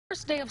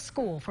First day of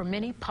school for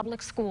many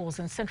public schools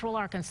in Central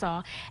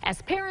Arkansas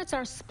as parents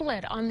are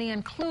split on the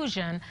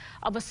inclusion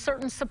of a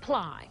certain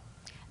supply,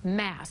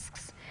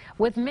 masks.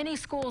 With many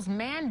schools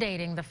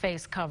mandating the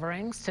face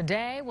coverings,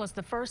 today was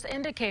the first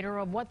indicator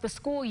of what the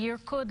school year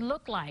could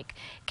look like.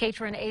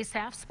 Katrin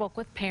Asaf spoke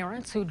with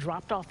parents who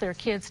dropped off their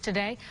kids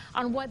today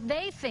on what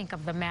they think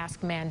of the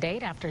mask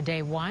mandate after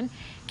day one.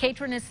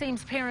 Katrin, it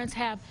seems parents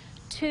have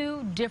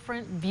two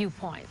different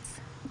viewpoints.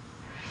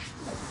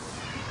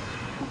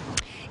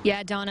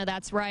 Yeah, Donna,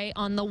 that's right.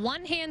 On the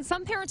one hand,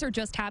 some parents are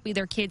just happy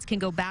their kids can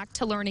go back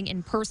to learning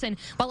in person,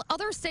 while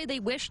others say they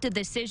wish the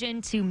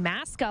decision to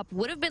mask up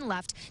would have been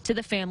left to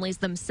the families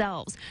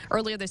themselves.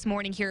 Earlier this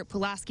morning here at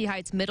Pulaski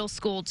Heights Middle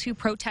School, two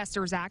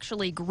protesters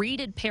actually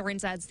greeted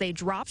parents as they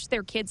dropped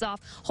their kids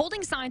off,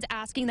 holding signs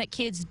asking that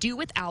kids do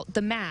without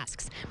the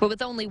masks. But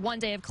with only one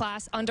day of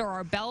class under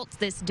our belts,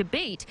 this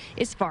debate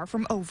is far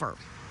from over.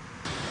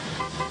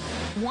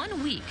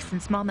 1 week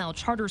since Maumelle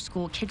Charter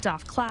School kicked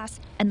off class,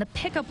 and the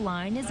pickup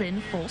line is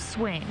in full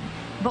swing.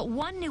 But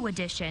one new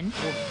addition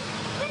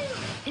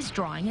is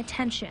drawing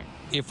attention.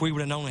 If we would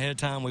have known ahead of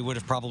time, we would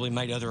have probably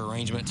made other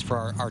arrangements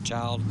for our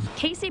child.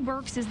 Casey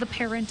Burks is the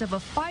parent of a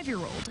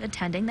 5-year-old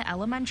attending the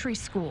elementary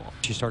school.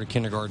 She started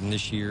kindergarten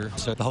this year,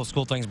 so the whole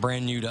school thing's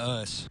brand new to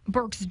us.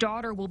 Burks'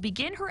 daughter will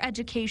begin her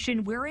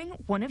education wearing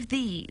one of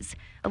these.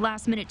 A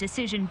last-minute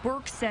decision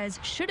Burks says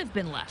should have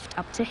been left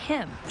up to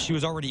him. She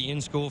was already in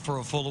school for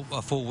a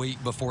full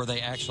week before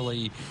they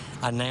actually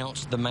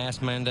announced the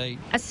mask mandate.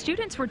 As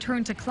students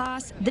return to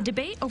class, the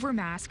debate over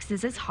masks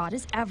is as hot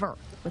as ever,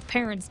 with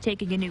parents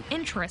taking a new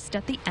interest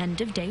at the end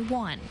of day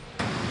one.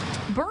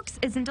 Burks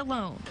isn't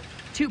alone.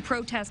 Two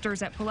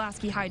protesters at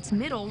Pulaski Heights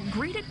Middle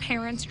greeted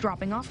parents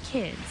dropping off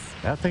kids.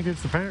 I think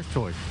it's the parents'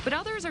 choice. But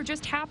others are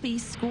just happy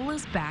school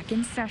is back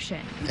in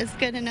session. It's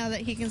good to know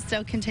that he can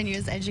still continue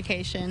his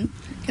education,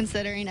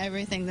 considering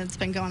everything that's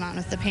been going on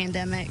with the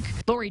pandemic.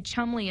 Lori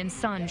Chumley and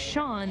son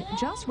Sean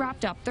just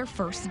wrapped up their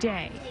first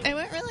day. It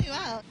went really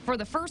well. For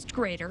the first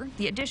grader,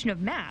 the addition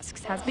of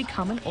masks has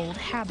become an old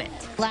habit.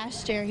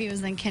 Last year he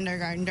was in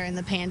kindergarten during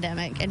the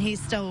pandemic, and he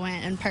still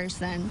went in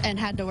person and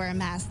had to wear a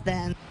mask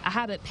then. A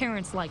habit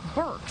parents like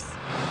Burks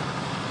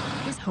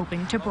is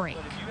hoping to break.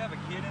 If you have a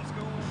kid in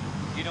school,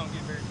 you don't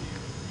get very few.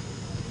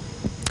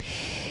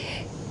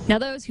 Now,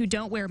 those who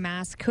don't wear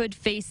masks could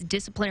face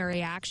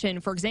disciplinary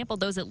action. For example,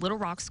 those at Little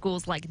Rock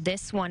schools like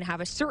this one have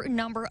a certain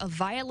number of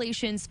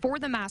violations for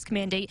the mask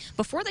mandate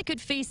before they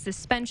could face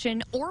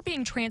suspension or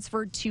being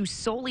transferred to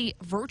solely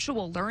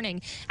virtual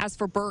learning. As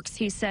for Burks,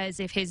 he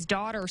says if his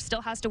daughter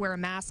still has to wear a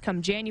mask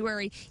come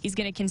January, he's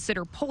going to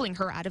consider pulling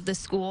her out of the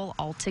school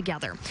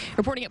altogether.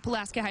 Reporting at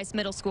Pulaski Heights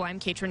Middle School, I'm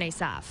Katrin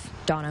Asaf.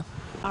 Donna.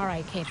 All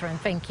right, Katrin,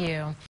 thank you.